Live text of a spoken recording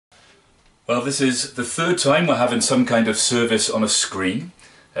Well, this is the third time we're having some kind of service on a screen.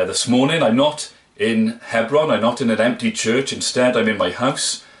 This morning I'm not in Hebron, I'm not in an empty church, instead I'm in my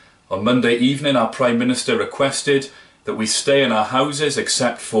house. On Monday evening our Prime Minister requested that we stay in our houses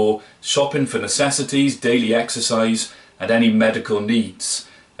except for shopping for necessities, daily exercise and any medical needs.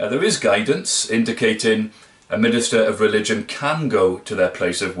 There is guidance indicating a minister of religion can go to their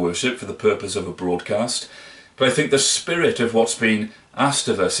place of worship for the purpose of a broadcast, but I think the spirit of what's been asked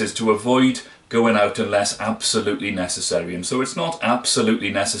of us is to avoid going out unless absolutely necessary. And so it's not absolutely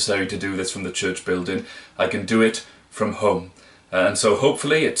necessary to do this from the church building. I can do it from home. And so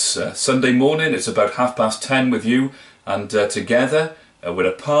hopefully it's Sunday morning, it's about 10:30 with you, and together, we're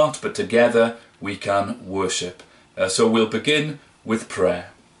apart, but together we can worship. So we'll begin with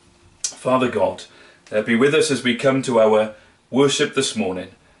prayer. Father God, be with us as we come to our worship this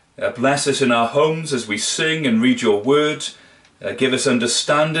morning. Bless us in our homes as we sing and read your word. Give us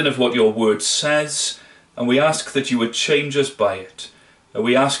understanding of what your word says, and we ask that you would change us by it.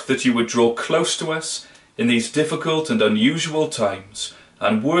 We ask that you would draw close to us in these difficult and unusual times,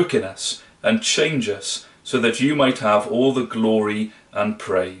 and work in us and change us so that you might have all the glory and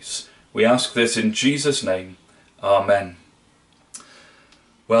praise. We ask this in Jesus' name. Amen.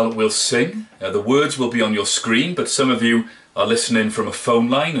 Well, we'll sing. The words will be on your screen, but some of you are listening from a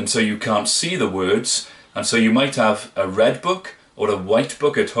phone line, and so you can't see the words. And so you might have a red book or a white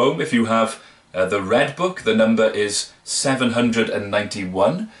book at home. If you have the red book, the number is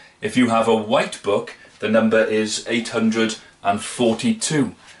 791. If you have a white book, the number is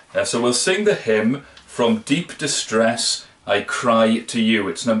 842. So we'll sing the hymn, From Deep Distress I Cry to You.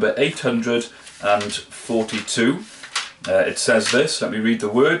 It's number 842. It says this, let me read the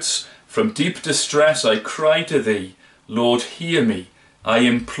words. From deep distress I cry to thee, Lord, hear me, I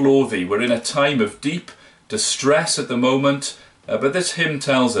implore thee. We're in a time of deep distress at the moment, but this hymn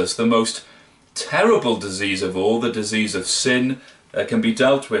tells us the most terrible disease of all, the disease of sin, can be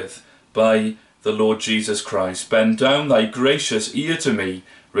dealt with by the Lord Jesus Christ. Bend down thy gracious ear to me,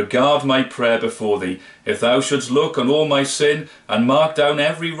 regard my prayer before thee. If thou shouldst look on all my sin, and mark down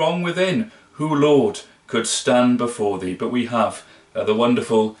every wrong within, who, Lord, could stand before thee? But we have the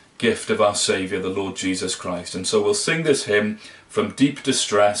wonderful gift of our Saviour, the Lord Jesus Christ. And so we'll sing this hymn, From Deep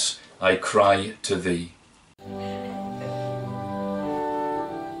Distress I Cry to Thee.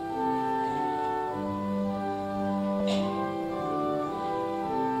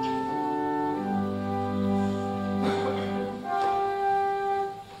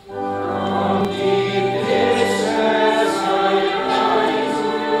 Gracious, to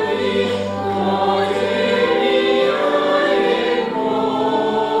thee,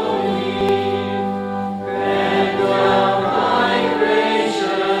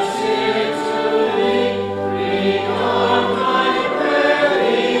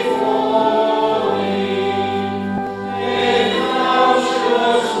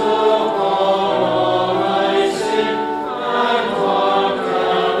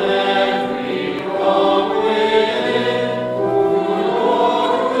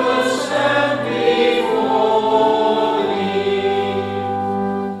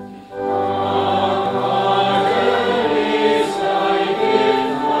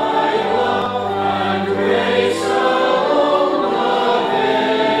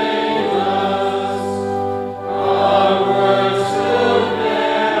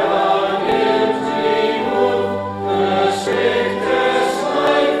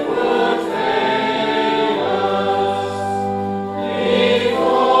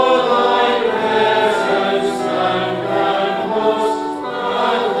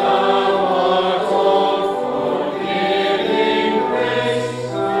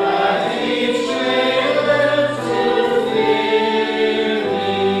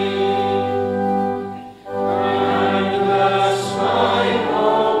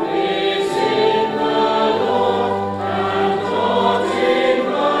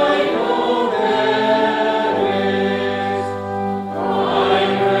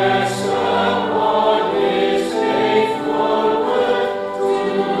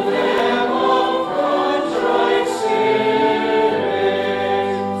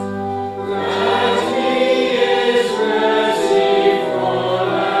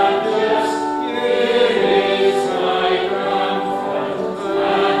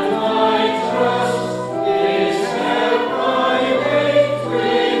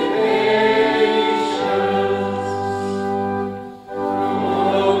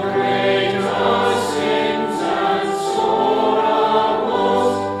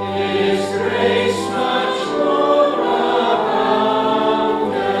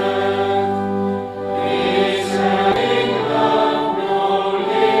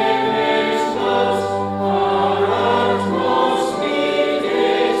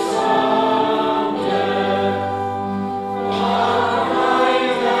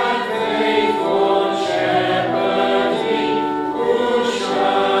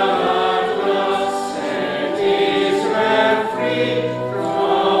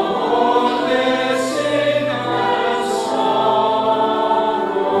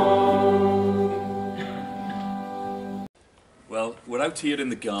 here in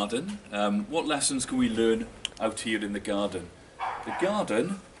the garden. What lessons can we learn out here in the garden? The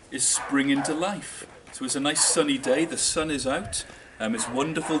garden is springing to life. So it's a nice sunny day, the sun is out. It's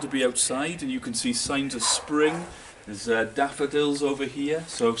wonderful to be outside, and you can see signs of spring. There's daffodils over here,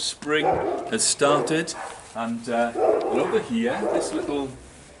 so spring has started. And over here, this little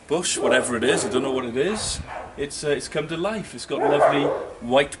bush, whatever it is, I don't know what it is, it's come to life. It's got lovely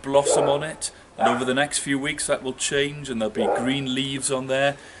white blossom on it. And over the next few weeks that will change, and there'll be green leaves on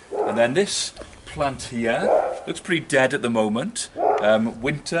there. And then this plant here looks pretty dead at the moment.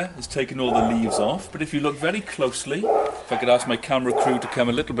 Winter has taken all the leaves off, but if you look very closely, if I could ask my camera crew to come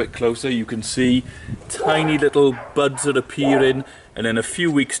a little bit closer, you can see tiny little buds are appearing, and in a few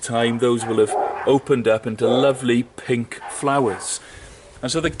weeks' time those will have opened up into lovely pink flowers.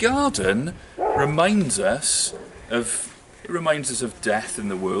 And so the garden reminds us of death in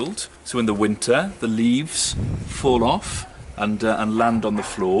the world. So in the winter, the leaves fall off and land on the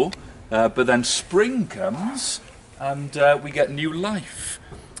floor. But then spring comes and we get new life.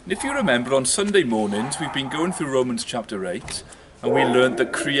 And if you remember, on Sunday mornings, we've been going through Romans chapter 8, and we learned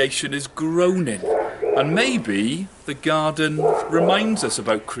that creation is groaning. And maybe the garden reminds us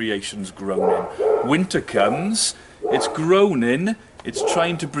about creation's groaning. Winter comes, it's groaning, it's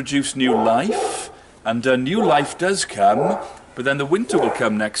trying to produce new life. And new life does come, but then the winter will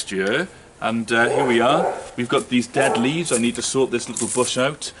come next year, and here we are. We've got these dead leaves. I need to sort this little bush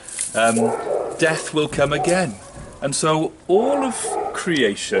out. Death will come again. And so all of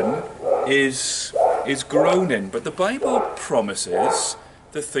creation is groaning, but the Bible promises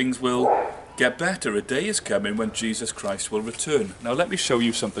that things will get better. A day is coming when Jesus Christ will return. Now let me show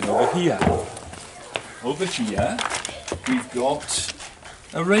you something over here. Over here, we've got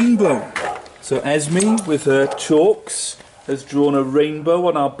a rainbow. So Esme, with her chalks, has drawn a rainbow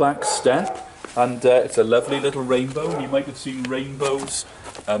on our back step, and it's a lovely little rainbow. You might have seen rainbows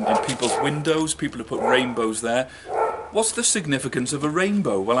in people's windows. People have put rainbows there. What's the significance of a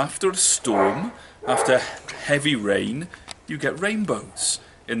rainbow? Well, after a storm, after heavy rain, you get rainbows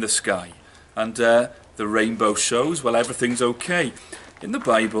in the sky. And the rainbow shows, well, everything's okay. In the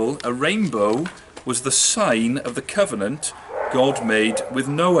Bible, a rainbow was the sign of the covenant God made with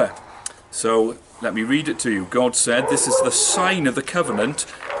Noah. So let me read it to you. God said, "This is the sign of the covenant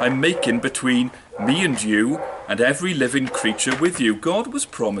I'm making between me and you and every living creature with you." God was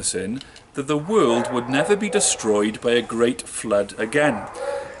promising that the world would never be destroyed by a great flood again.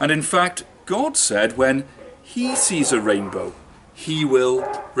 And in fact, God said when he sees a rainbow, he will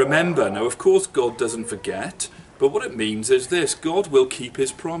remember. Now, of course, God doesn't forget, but what it means is this: God will keep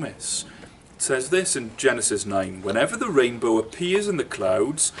his promise. It says this in Genesis 9, "Whenever the rainbow appears in the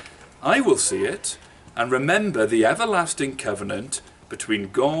clouds, I will see it and remember the everlasting covenant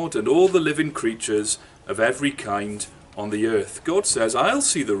between God and all the living creatures of every kind on the earth." God says, I'll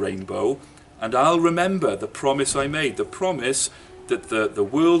see the rainbow and I'll remember the promise I made, the promise that the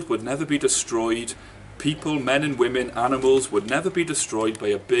world would never be destroyed, people, men and women, animals would never be destroyed by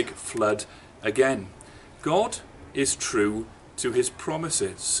a big flood again. God is true to his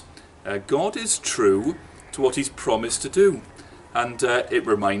promises. God is true to what he's promised to do. And it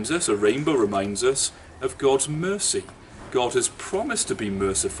reminds us, a rainbow reminds us of God's mercy. God has promised to be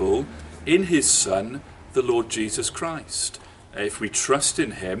merciful in his Son, the Lord Jesus Christ. If we trust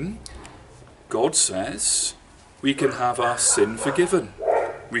in him, God says we can have our sin forgiven.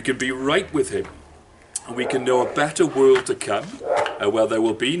 We can be right with him. And we can know a better world to come, where there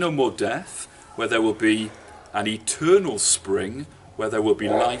will be no more death, where there will be an eternal spring, where there will be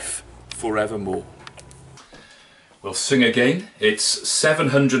life forevermore. We'll sing again. It's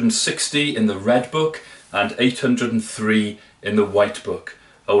 760 in the red book and 803 in the white book.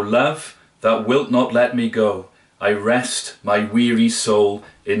 O love, that wilt not let me go, I rest my weary soul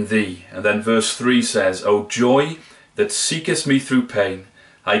in thee. And then verse 3 says, O joy that seekest me through pain,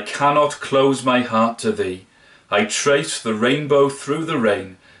 I cannot close my heart to thee. I trace the rainbow through the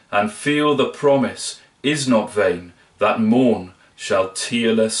rain, and feel the promise is not vain, that morn shall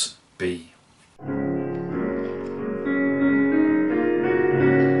tearless be. I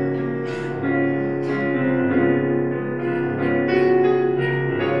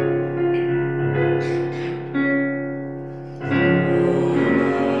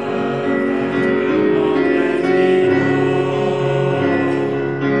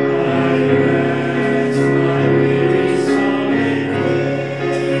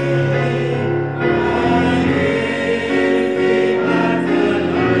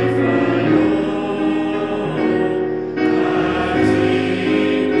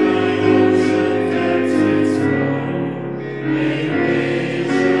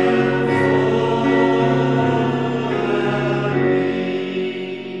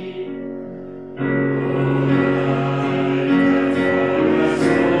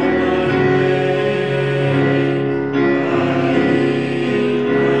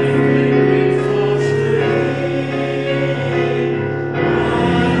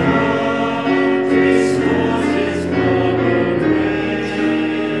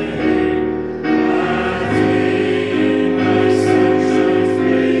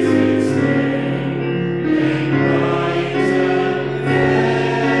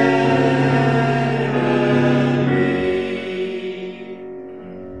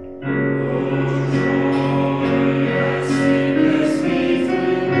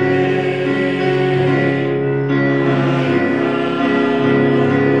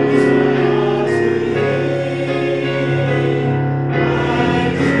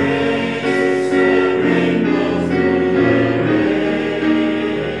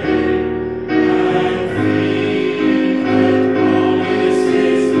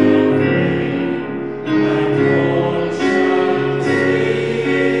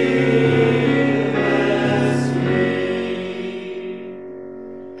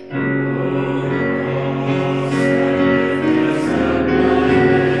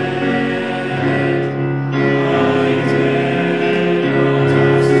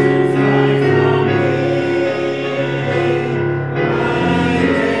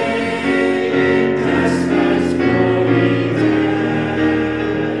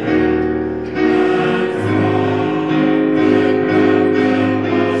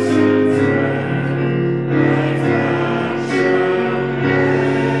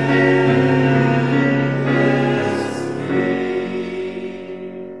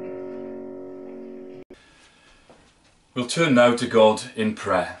We'll turn now to God in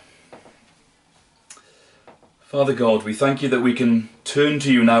prayer. Father God, we thank you that we can turn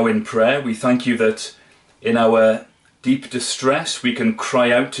to you now in prayer. We thank you that in our deep distress we can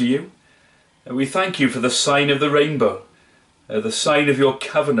cry out to you. And we thank you for the sign of the rainbow, the sign of your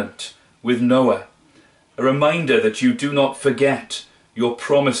covenant with Noah, a reminder that you do not forget your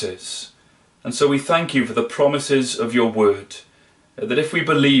promises. And so we thank you for the promises of your word, that if we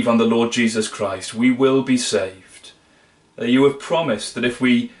believe on the Lord Jesus Christ, we will be saved. You have promised that if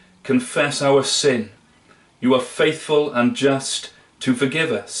we confess our sin, you are faithful and just to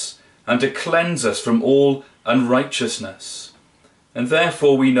forgive us and to cleanse us from all unrighteousness. And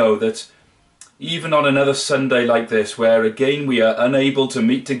therefore we know that even on another Sunday like this, where again we are unable to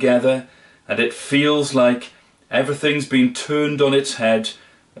meet together and it feels like everything's been turned on its head,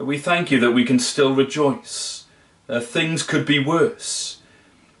 we thank you that we can still rejoice. Things could be worse.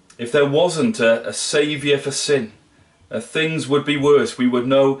 If there wasn't a saviour for sin, things would be worse. We would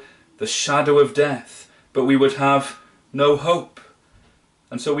know the shadow of death, but we would have no hope.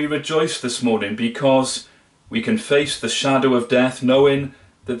 And so we rejoice this morning because we can face the shadow of death knowing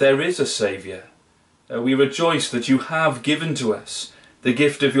that there is a Saviour. We rejoice that you have given to us the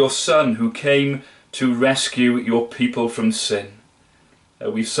gift of your Son who came to rescue your people from sin.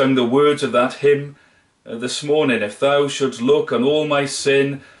 We've sung the words of that hymn this morning. If thou shouldst look on all my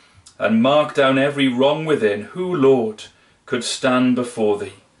sin and mark down every wrong within, who, Lord, could stand before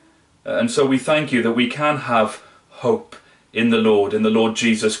thee? And so we thank you that we can have hope in the Lord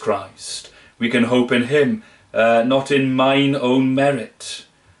Jesus Christ. We can hope in him, not in mine own merit.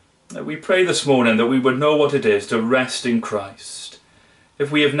 We pray this morning that we would know what it is to rest in Christ.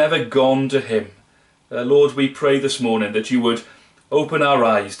 If we have never gone to him, Lord, we pray this morning that you would open our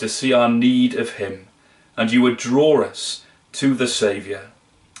eyes to see our need of him, and you would draw us to the Saviour.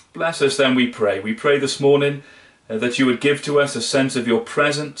 Bless us then, we pray. We pray this morning that you would give to us a sense of your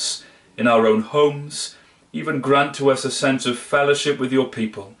presence in our own homes, even grant to us a sense of fellowship with your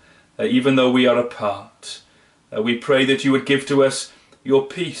people, even though we are apart. We pray that you would give to us your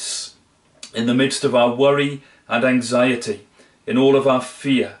peace in the midst of our worry and anxiety, in all of our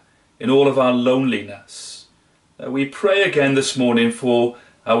fear, in all of our loneliness. We pray again this morning for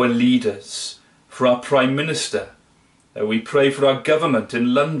our leaders, for our Prime Minister. We pray for our government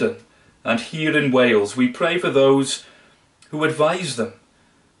in London and here in Wales. We pray for those who advise them.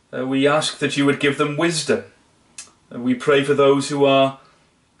 We ask that you would give them wisdom. We pray for those who are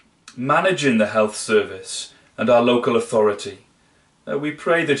managing the health service and our local authority. We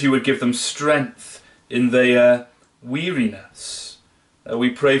pray that you would give them strength in their weariness. We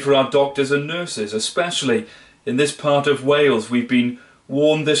pray for our doctors and nurses, especially in this part of Wales. We've been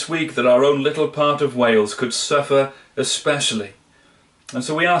warned this week that our own little part of Wales could suffer especially. And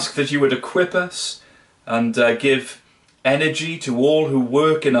so we ask that you would equip us and give energy to all who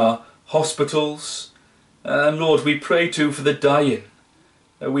work in our hospitals. And Lord, we pray too for the dying.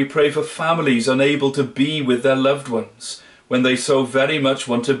 We pray for families unable to be with their loved ones when they so very much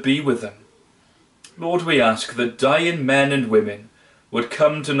want to be with them. Lord, we ask that dying men and women would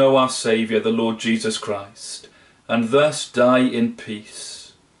come to know our Saviour, the Lord Jesus Christ, and thus die in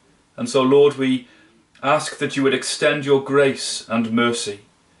peace. And so, Lord, we ask that you would extend your grace and mercy.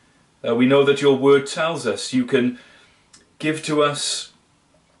 We know that your word tells us you can give to us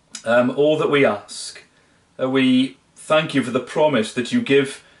all that we ask. We thank you for the promise that you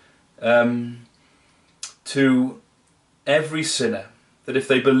give to every sinner, that if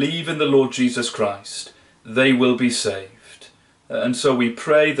they believe in the Lord Jesus Christ, they will be saved. And so we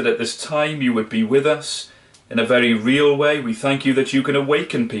pray that at this time you would be with us in a very real way. We thank you that you can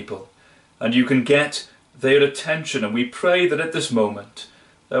awaken people and you can get their attention. And we pray that at this moment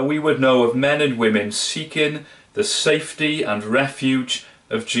we would know of men and women seeking the safety and refuge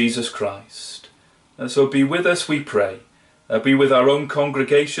of Jesus Christ. And so be with us, we pray. Be with our own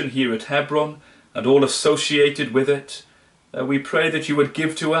congregation here at Hebron and all associated with it. We pray that you would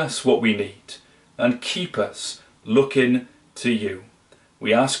give to us what we need and keep us looking to you.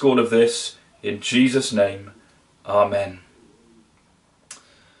 We ask all of this in Jesus' name. Amen.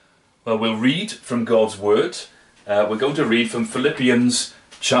 Well, we'll read from God's Word. We're going to read from Philippians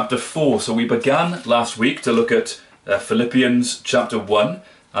chapter 4. So we began last week to look at Philippians chapter 1,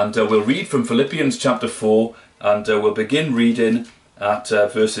 and we'll read from Philippians chapter 4, and we'll begin reading at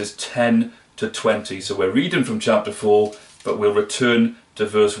verses 10 to 20. So we're reading from chapter 4, but we'll return to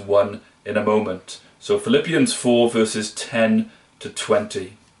verse 1 in a moment. So Philippians 4 verses 10 to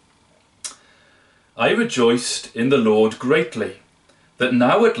 20. I rejoiced in the Lord greatly, that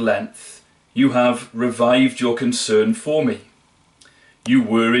now at length you have revived your concern for me. You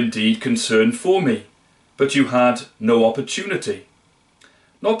were indeed concerned for me, but you had no opportunity.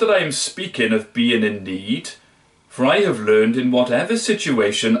 Not that I am speaking of being in need, for I have learned in whatever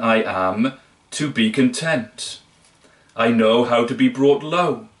situation I am to be content. I know how to be brought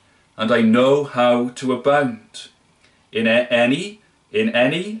low, and I know how to abound. In any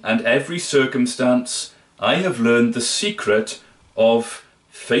and every circumstance, I have learned the secret of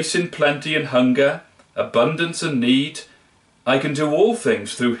facing plenty and hunger, abundance and need. I can do all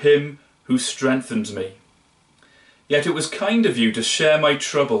things through him who strengthens me. Yet it was kind of you to share my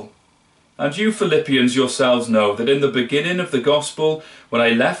trouble. And you Philippians yourselves know that in the beginning of the gospel, when I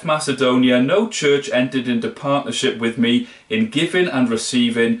left Macedonia, no church entered into partnership with me in giving and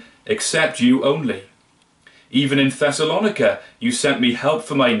receiving, except you only. Even in Thessalonica, you sent me help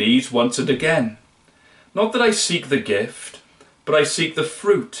for my needs once and again. Not that I seek the gift, but I seek the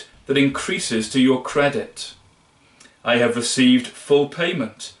fruit that increases to your credit. I have received full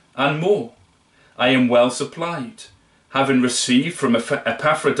payment, and more. I am well supplied, having received from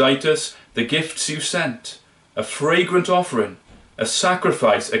Epaphroditus the gifts you sent, a fragrant offering, a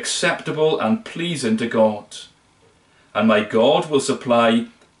sacrifice acceptable and pleasing to God. And my God will supply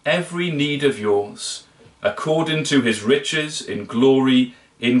every need of yours, according to his riches in glory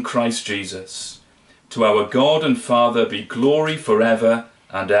in Christ Jesus. To our God and Father be glory forever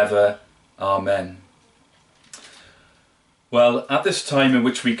and ever. Amen. Well, at this time in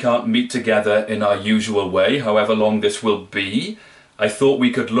which we can't meet together in our usual way, however long this will be, I thought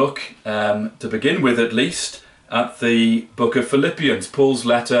we could look, to begin with at least, at the book of Philippians, Paul's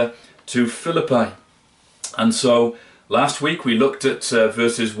letter to Philippi. And so last week we looked at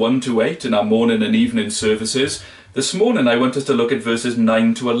verses 1 to 8 in our morning and evening services. This morning I want us to look at verses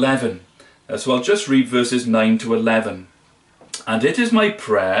 9 to 11. So I'll just read verses 9 to 11. And it is my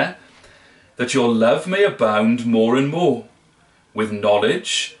prayer that your love may abound more and more, with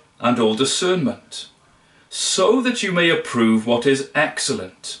knowledge and all discernment, so that you may approve what is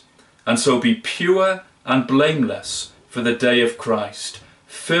excellent, and so be pure and blameless for the day of Christ,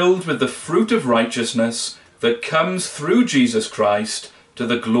 filled with the fruit of righteousness that comes through Jesus Christ to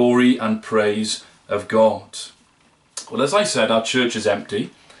the glory and praise of God. Well, as I said, our church is empty.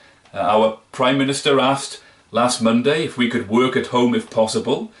 Our Prime Minister asked last Monday if we could work at home if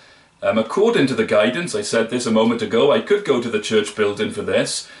possible. According to the guidance, I said this a moment ago, I could go to the church building for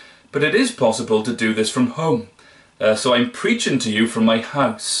this, but it is possible to do this from home. So I'm preaching to you from my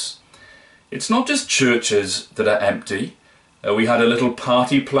house. It's not just churches that are empty. We had a little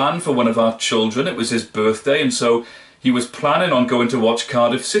party planned for one of our children. It was his birthday, and so he was planning on going to watch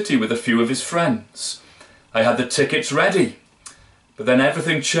Cardiff City with a few of his friends. I had the tickets ready, but then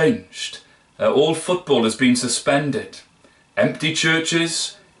everything changed. All football has been suspended. Empty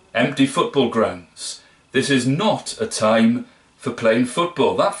churches, empty football grounds. This is not a time for playing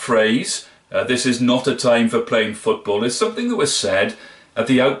football. That phrase, this is not a time for playing football, is something that was said at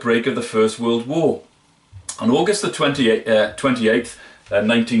the outbreak of the First World War. On August the 28th,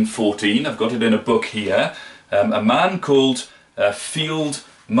 1914, I've got it in a book here, a man called Field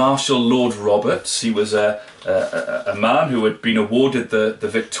Marshal Lord Roberts, he was a man who had been awarded the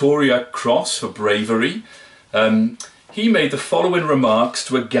Victoria Cross for bravery. He made the following remarks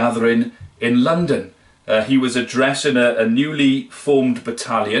to a gathering in London. He was addressing a newly formed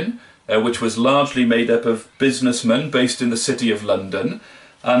battalion, which was largely made up of businessmen based in the city of London.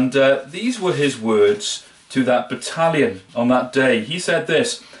 And these were his words to that battalion on that day. He said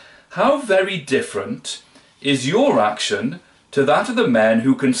this: "How very different is your action to that of the men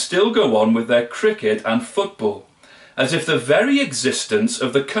who can still go on with their cricket and football, as if the very existence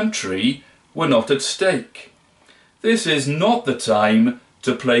of the country were not at stake. This is not the time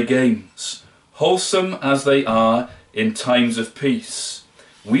to play games, wholesome as they are in times of peace.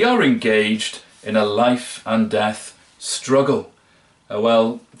 We are engaged in a life and death struggle."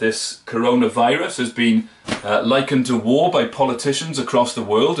 Well, this coronavirus has been likened to war by politicians across the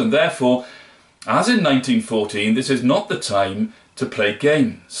world, and therefore, as in 1914, this is not the time to play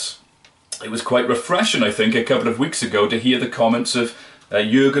games. It was quite refreshing, I think, a couple of weeks ago to hear the comments of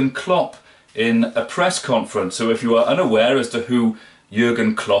Jurgen Klopp in a press conference. So if you are unaware as to who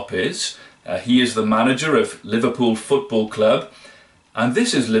Jurgen Klopp is, he is the manager of Liverpool Football Club, and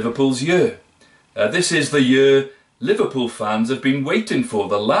this is Liverpool's year. This is the year Liverpool fans have been waiting for.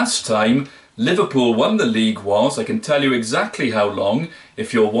 The last time Liverpool won the league was, I can tell you exactly how long,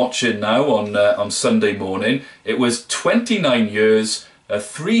 if you're watching now on Sunday morning, it was 29 years,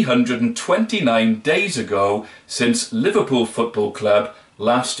 329 days ago since Liverpool Football Club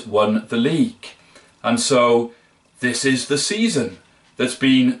last won the league. And so this is the season that's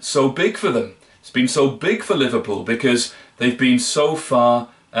been so big for them. It's been so big for Liverpool because they've been so far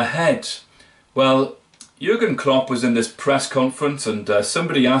ahead. Well, Jurgen Klopp was in this press conference and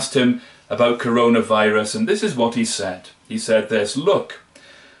somebody asked him about coronavirus, and this is what he said. He said this: "Look,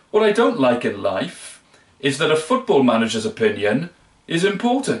 what I don't like in life is that a football manager's opinion is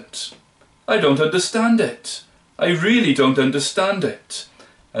important. I don't understand it. I really don't understand it."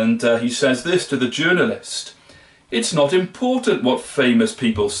 And he says this to the journalist: "It's not important what famous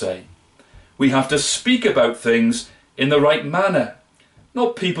people say. We have to speak about things in the right manner.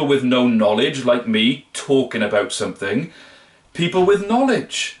 Not people with no knowledge like me talking about something. People with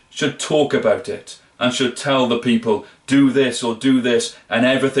knowledge should talk about it and should tell the people, do this or do this and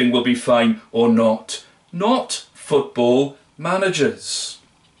everything will be fine or not. Not football managers."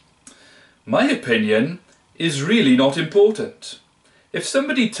 My opinion is really not important. If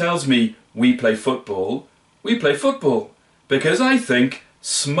somebody tells me we play football because I think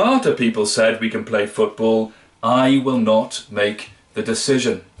smarter people said we can play football, I will not make the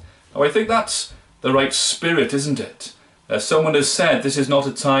decision. Now, I think that's the right spirit, isn't it? Someone has said this is not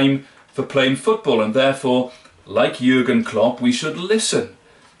a time for playing football, and therefore, like Jurgen Klopp, we should listen.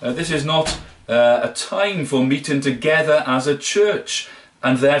 This is not a time for meeting together as a church,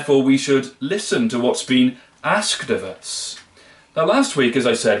 and therefore we should listen to what's been asked of us. Now, last week, as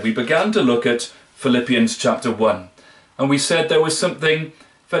I said, we began to look at Philippians chapter 1, and we said there was something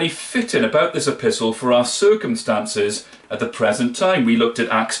very fitting about this epistle for our circumstances at the present time. We looked at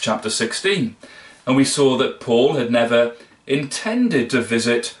Acts chapter 16, and we saw that Paul had never intended to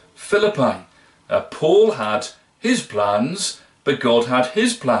visit Philippi. Paul had his plans, but God had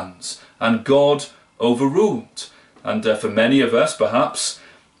his plans, and God overruled. And for many of us, perhaps,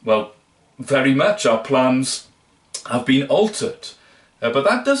 well, very much our plans have been altered. But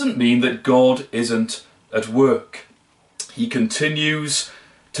that doesn't mean that God isn't at work. He continues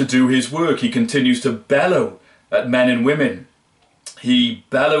to do his work. He continues to bellow at men and women. He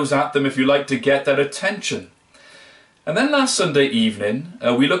bellows at them, if you like, to get their attention. And then last Sunday evening,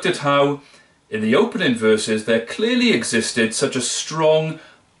 we looked at how, in the opening verses, there clearly existed such a strong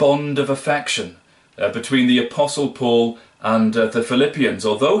bond of affection between the Apostle Paul and the Philippians.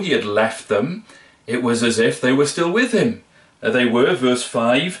 Although he had left them, it was as if they were still with him. They were, verse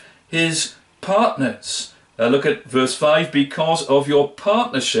 5, his partners. Look at verse 5, "Because of your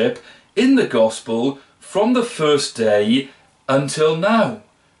partnership in the gospel from the first day until now."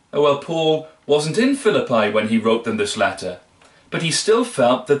 Well, Paul wasn't in Philippi when he wrote them this letter, but he still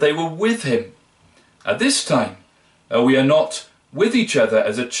felt that they were with him. At this time, we are not with each other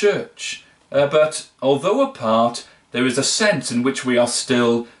as a church, but although apart, there is a sense in which we are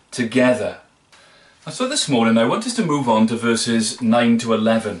still together. And so this morning I want us to move on to verses 9 to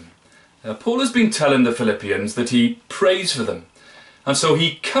 11. Paul has been telling the Philippians that he prays for them. And so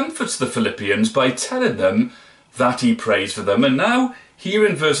he comforts the Philippians by telling them that he prays for them. And now, here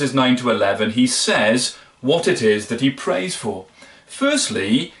in verses 9 to 11, he says what it is that he prays for.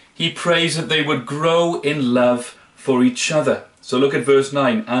 Firstly, he prays that they would grow in love for each other. So look at verse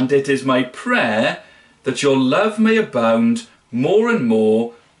 9. "And it is my prayer that your love may abound more and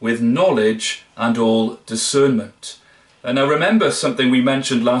more with knowledge and all discernment." And now remember something we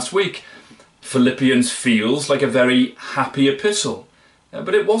mentioned last week. Philippians feels like a very happy epistle,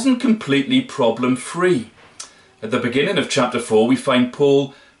 but it wasn't completely problem-free. At the beginning of chapter 4, we find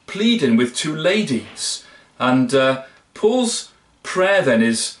Paul pleading with two ladies, and Paul's prayer then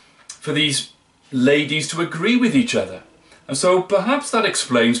is for these ladies to agree with each other. And so perhaps that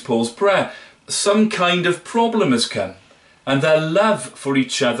explains Paul's prayer. Some kind of problem has come, and their love for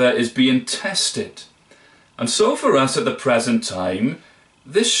each other is being tested. And so for us at the present time,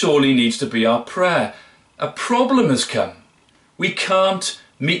 this surely needs to be our prayer. A problem has come. We can't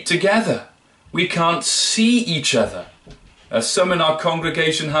meet together. We can't see each other. Some in our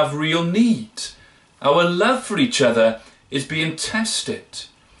congregation have real need. Our love for each other is being tested.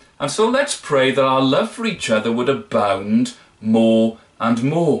 And so let's pray that our love for each other would abound more and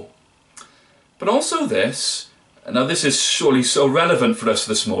more. But also this, now this is surely so relevant for us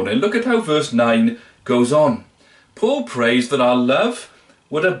this morning. Look at how verse 9 goes on. Paul prays that our love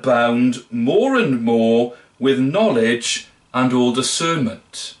would abound more and more with knowledge and all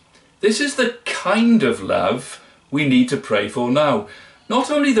discernment. This is the kind of love we need to pray for now.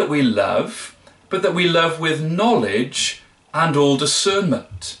 Not only that we love, but that we love with knowledge and all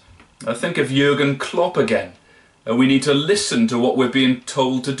discernment. I think of Jurgen Klopp again. We need to listen to what we're being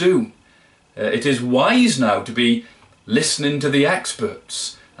told to do. It is wise now to be listening to the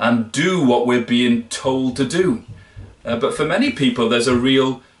experts and do what we're being told to do. But for many people there's a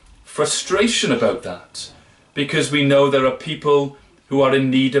real frustration about that, because we know there are people who are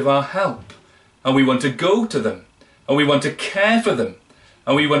in need of our help, and we want to go to them, and we want to care for them,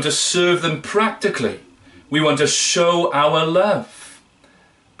 and we want to serve them practically. We want to show our love.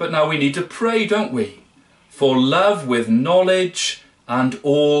 But now we need to pray, don't we? For love with knowledge and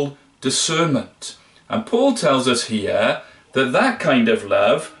all discernment. And Paul tells us here that that kind of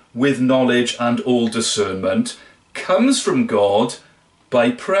love with knowledge and all discernment comes from God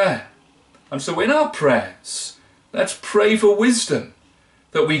by prayer. And so in our prayers, let's pray for wisdom,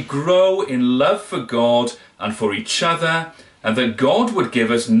 that we grow in love for God and for each other, and that God would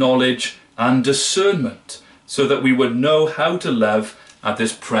give us knowledge and discernment so that we would know how to love at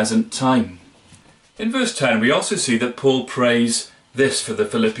this present time. In verse 10 we also see that Paul prays this for the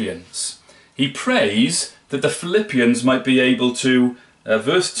Philippians. He prays that the Philippians might be able to,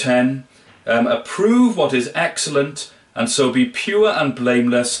 verse 10, approve what is excellent and so be pure and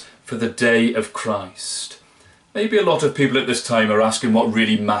blameless for the day of Christ. Maybe a lot of people at this time are asking what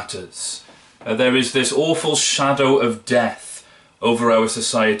really matters. There is this awful shadow of death over our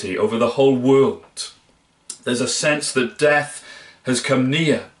society, over the whole world. There's a sense that death has come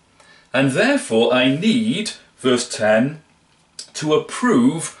near. And therefore I need, verse 10, to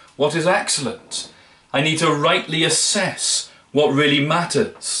approve what is excellent. I need to rightly assess what really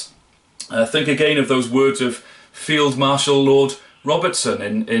matters. Think again of those words of Field Marshal Lord Robertson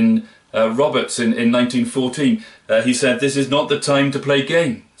in 1914. He said, "This is not the time to play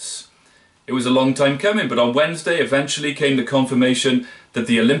games." It was a long time coming, but on Wednesday eventually came the confirmation that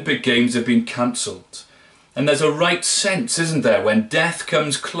the Olympic Games have been cancelled. And there's a right sense, isn't there, when death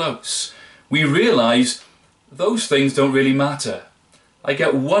comes close, we realise those things don't really matter. I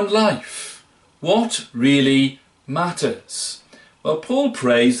get one life. What really matters? Well, Paul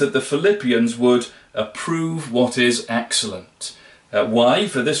prays that the Philippians would approve what is excellent. Why?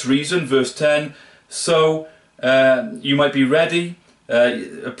 For this reason, verse 10, so you might be ready,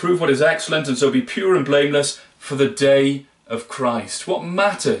 approve what is excellent, and so be pure and blameless for the day of Christ. What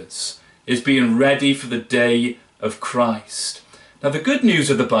matters is being ready for the day of Christ. Now the good news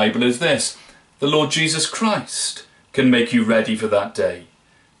of the Bible is this: the Lord Jesus Christ can make you ready for that day.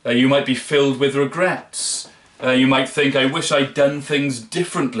 You might be filled with regrets. You might think, I wish I'd done things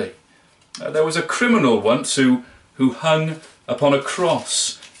differently. There was a criminal once who hung upon a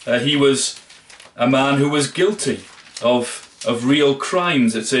cross. He was a man who was guilty of real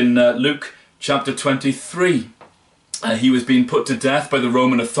crimes. It's in Luke chapter 23. He was being put to death by the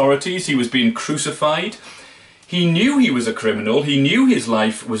Roman authorities. He was being crucified. He knew he was a criminal. He knew his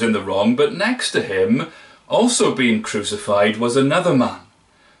life was in the wrong. But next to him, also being crucified, was another man.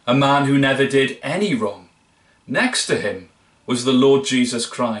 A man who never did any wrong. Next to him was the Lord Jesus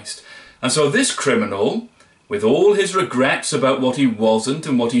Christ. And so this criminal, with all his regrets about what he wasn't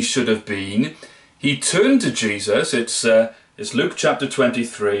and what he should have been, he turned to Jesus. It's Luke chapter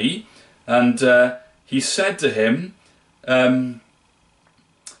 23. And he said to him,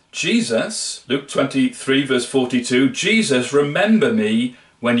 Jesus, Luke 23 verse 42, Jesus, remember me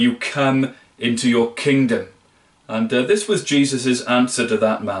when you come into your kingdom. And this was Jesus' answer to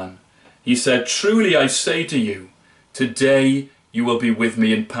that man. He said, truly I say to you, today you will be with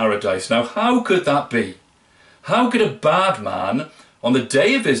me in paradise. Now how could that be? How could a bad man on the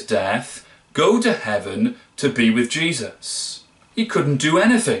day of his death go to heaven to be with Jesus? He couldn't do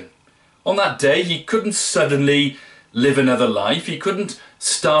anything. On that day he couldn't suddenly live another life. He couldn't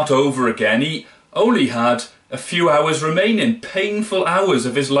start over again. He only had a few hours remaining, painful hours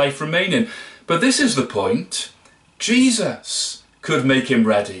of his life remaining. But this is the point. Jesus could make him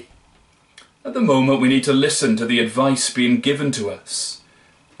ready. At the moment we need to listen to the advice being given to us.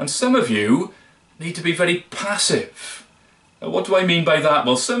 And some of you need to be very passive. Now, what do I mean by that?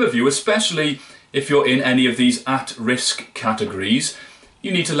 Well, some of you, especially if you're in any of these at-risk categories,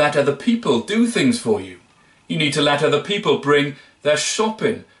 you need to let other people do things for you. You need to let other people bring their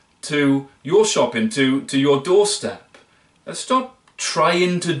shopping to your doorstep. Stop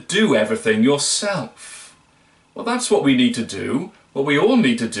trying to do everything yourself. Well, that's what we need to do, what we all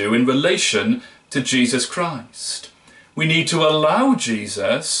need to do in relation to Jesus Christ. We need to allow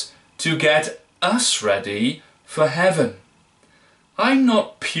Jesus to get us ready for heaven. I'm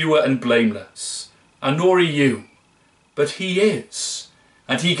not pure and blameless, and nor are you, but he is.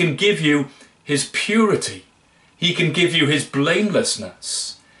 And he can give you his purity. He can give you his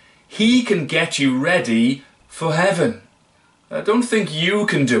blamelessness. He can get you ready for heaven. Don't think you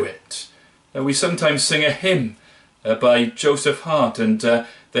can do it. We sometimes sing a hymn by Joseph Hart, and the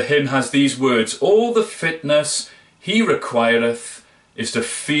hymn has these words: all the fitness he requireth is to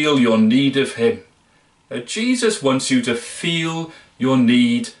feel your need of him. Jesus wants you to feel your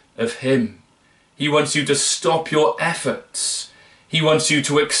need of him. He wants you to stop your efforts. He wants you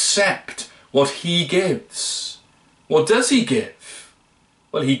to accept what he gives. What does he give?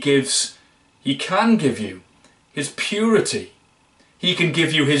 Well, he gives He can give you his purity. He can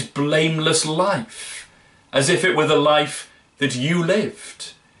give you his blameless life, as if it were the life that you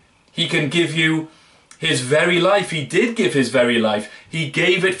lived. He can give you his very life. He did give his very life. He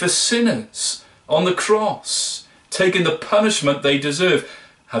gave it for sinners on the cross, taking the punishment they deserve.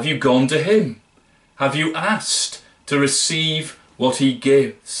 Have you gone to him? Have you asked to receive what he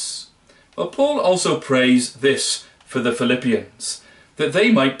gives? Well, Paul also prays this for the Philippians, that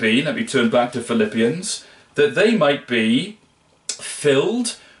they might be, let me turn back to Philippians, that they might be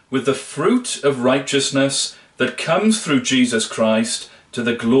filled with the fruit of righteousness that comes through Jesus Christ to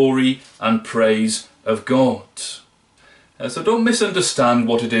the glory and praise of God. So don't misunderstand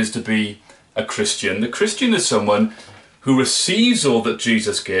what it is to be a Christian. The Christian is someone who receives all that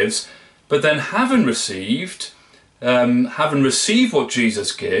Jesus gives, but then having received what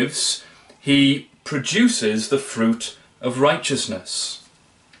Jesus gives, he produces the fruit of righteousness.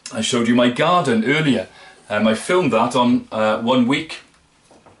 I showed you my garden earlier. I filmed that on 1 week.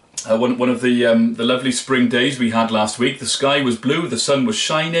 One of the lovely spring days we had last week. The sky was blue, the sun was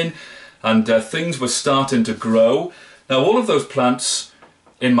shining, and things were starting to grow. Now, all of those plants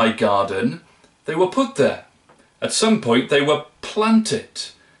in my garden, they were put there. At some point they were planted,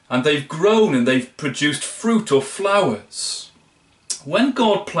 and they've grown and they've produced fruit or flowers. When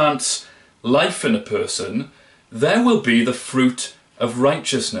God plants life in a person, there will be the fruit of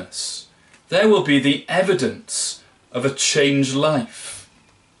righteousness. There will be the evidence of a changed life.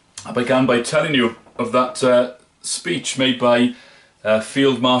 I began by telling you of that speech made by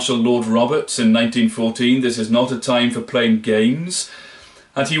Field Marshal Lord Roberts in 1914. This is not a time for playing games.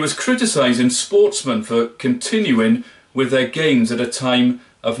 And he was criticising sportsmen for continuing with their games at a time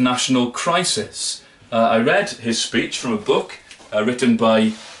of national crisis. I read his speech from a book written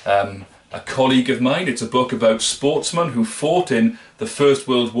by a colleague of mine. It's a book about sportsmen who fought in the First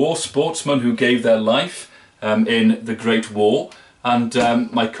World War, sportsmen who gave their life in the Great War. And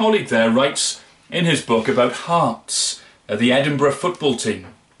my colleague there writes in his book about Hearts, the Edinburgh football team.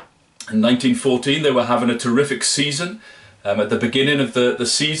 In 1914 they were having a terrific season. At the beginning of the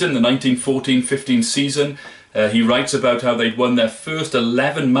season, the 1914-15 season, he writes about how they'd won their first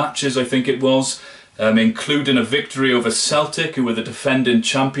 11 matches, I think it was, including a victory over Celtic, who were the defending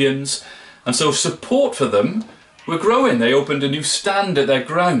champions. And so support for them were growing. They opened a new stand at their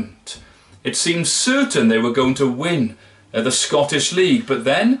ground. It seemed certain they were going to win the Scottish League. But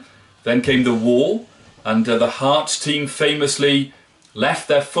then came the war, and the Hearts team famously left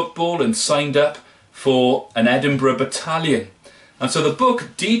their football and signed up for an Edinburgh battalion. And so the book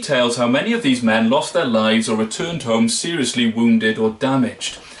details how many of these men lost their lives or returned home seriously wounded or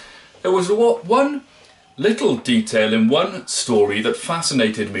damaged. There was one little detail in one story that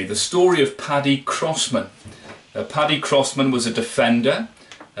fascinated me, the story of Paddy Crossman. Paddy Crossman was a defender,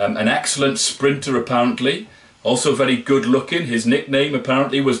 an excellent sprinter apparently, also very good looking. His nickname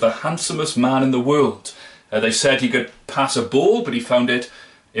apparently was the handsomest man in the world. They said he could pass a ball, but he found it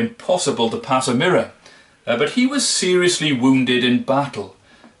impossible to pass a mirror. But he was seriously wounded in battle.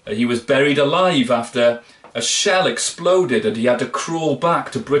 He was buried alive after a shell exploded and he had to crawl back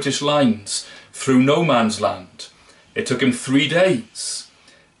to British lines through no man's land. It took him 3 days.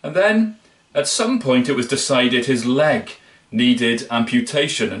 And then at some point it was decided his leg needed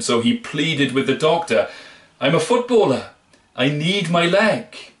amputation, and so he pleaded with the doctor, "I'm a footballer, I need my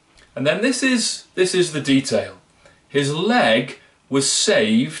leg." And then this is the detail. His leg was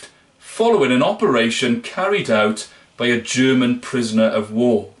saved following an operation carried out by a German prisoner of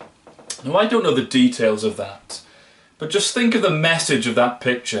war. Now, I don't know the details of that, but just think of the message of that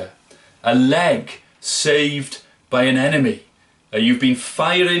picture. A leg saved by an enemy. You've been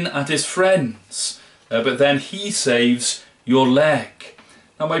firing at his friends, but then he saves your leg.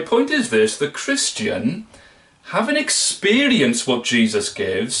 Now, my point is this: the Christian, having experienced what Jesus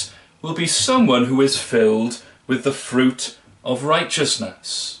gives, will be someone who is filled with the fruit of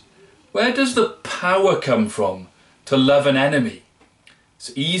righteousness. Where does the power come from to love an enemy?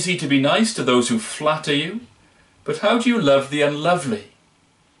 It's easy to be nice to those who flatter you, but how do you love the unlovely?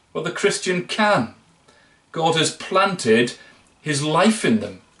 Well, the Christian can. God has planted his life in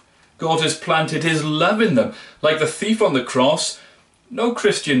them. God has planted his love in them. Like the thief on the cross, no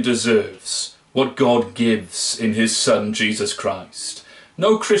Christian deserves what God gives in his Son, Jesus Christ.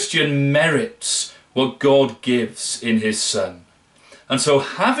 No Christian merits what God gives in his Son. And so,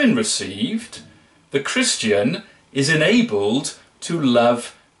 having received, the Christian is enabled to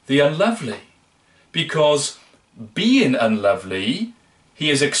love the unlovely. Because being unlovely, he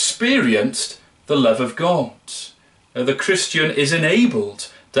has experienced the love of God. The Christian is enabled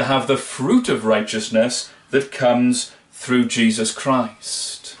to have the fruit of righteousness that comes through Jesus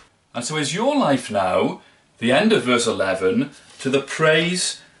Christ. And so is your life now, the end of verse 11, to the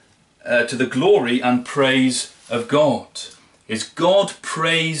glory and praise of God? Is God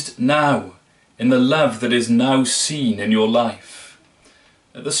praised now in the love that is now seen in your life?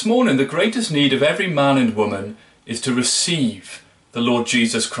 This morning, the greatest need of every man and woman is to receive the Lord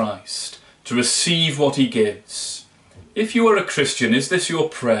Jesus Christ, to receive what he gives. If you are a Christian, is this your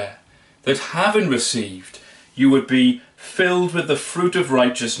prayer? That having received, you would be filled with the fruit of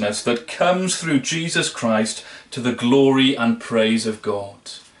righteousness that comes through Jesus Christ to the glory and praise of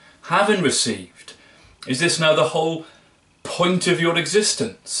God. Having received, is this now the whole point of your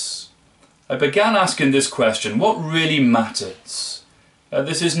existence? I began asking this question: what really matters?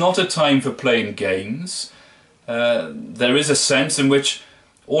 This is not a time for playing games. There is a sense in which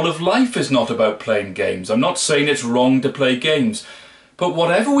all of life is not about playing games. I'm not saying it's wrong to play games, but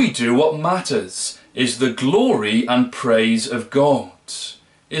whatever we do, what matters is the glory and praise of God.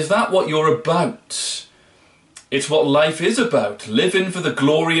 Is that what you're about? It's what life is about, living for the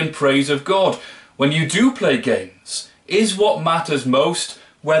glory and praise of God. When you do play games, is what matters most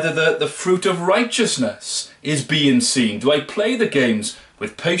whether the fruit of righteousness is being seen? Do I play the games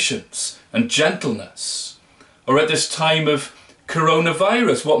with patience and gentleness? Or at this time of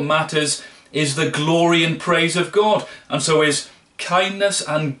coronavirus, what matters is the glory and praise of God. And so is kindness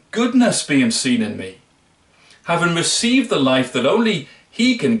and goodness being seen in me? Having received the life that only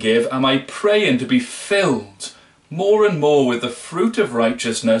he can give, am I praying to be filled more and more with the fruit of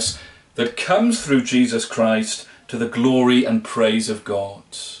righteousness that comes through Jesus Christ to the glory and praise of God?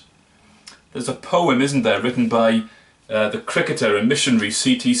 There's a poem, isn't there, written by the cricketer and missionary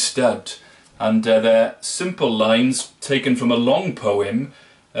C.T. Studd, and they're simple lines taken from a long poem,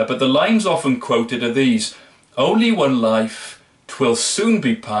 but the lines often quoted are these: "Only one life, 'twill soon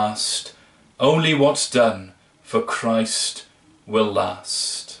be past, only what's done for Christ will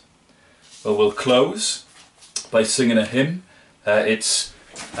last." Well, we'll close by singing a hymn. It's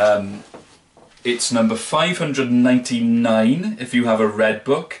number 599 if you have a red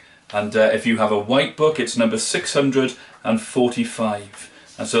book, and if you have a white book, it's number 645.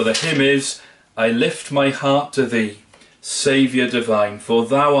 And so the hymn is: "I lift my heart to thee, Saviour divine, for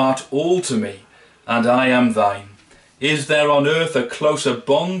thou art all to me, and I am thine. Is there on earth a closer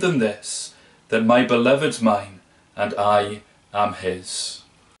bond than this, that my beloved's mine, and I am his?"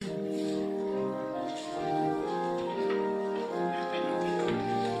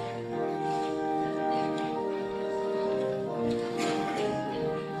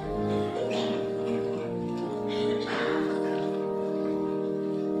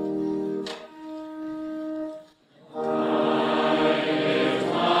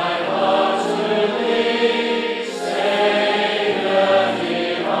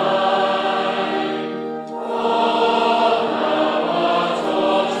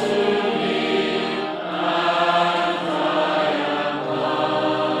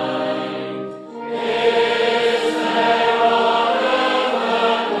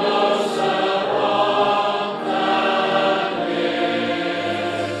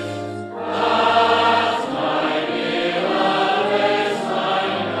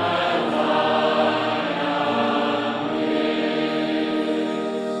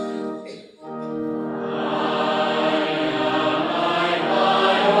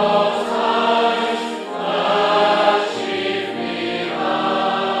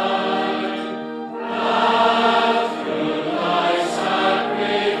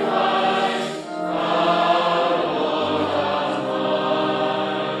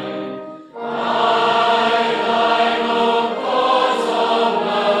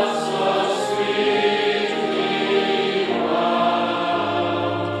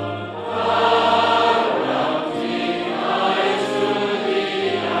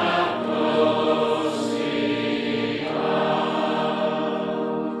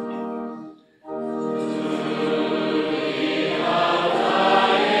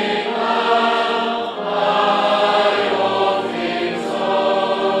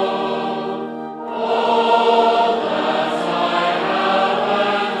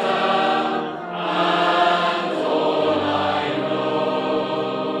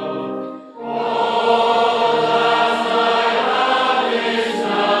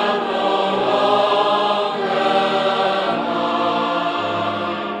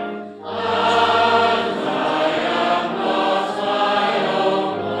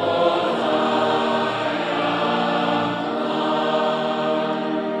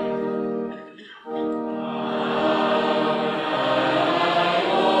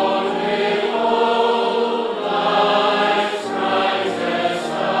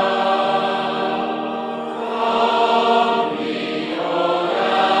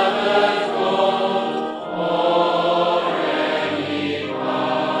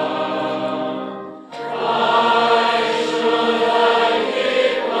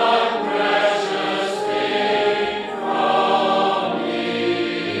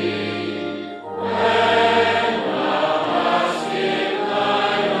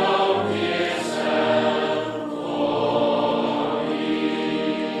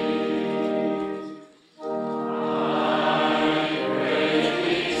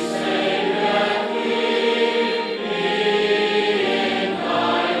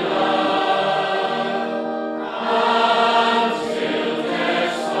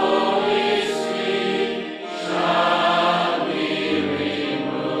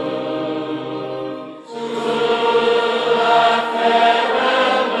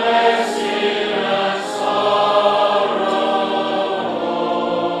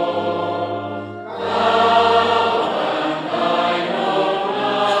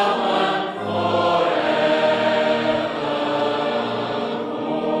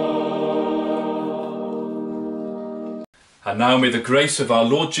 And now may the grace of our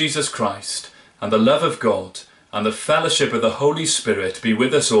Lord Jesus Christ, and the love of God, and the fellowship of the Holy Spirit be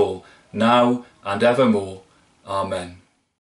with us all, now and evermore. Amen.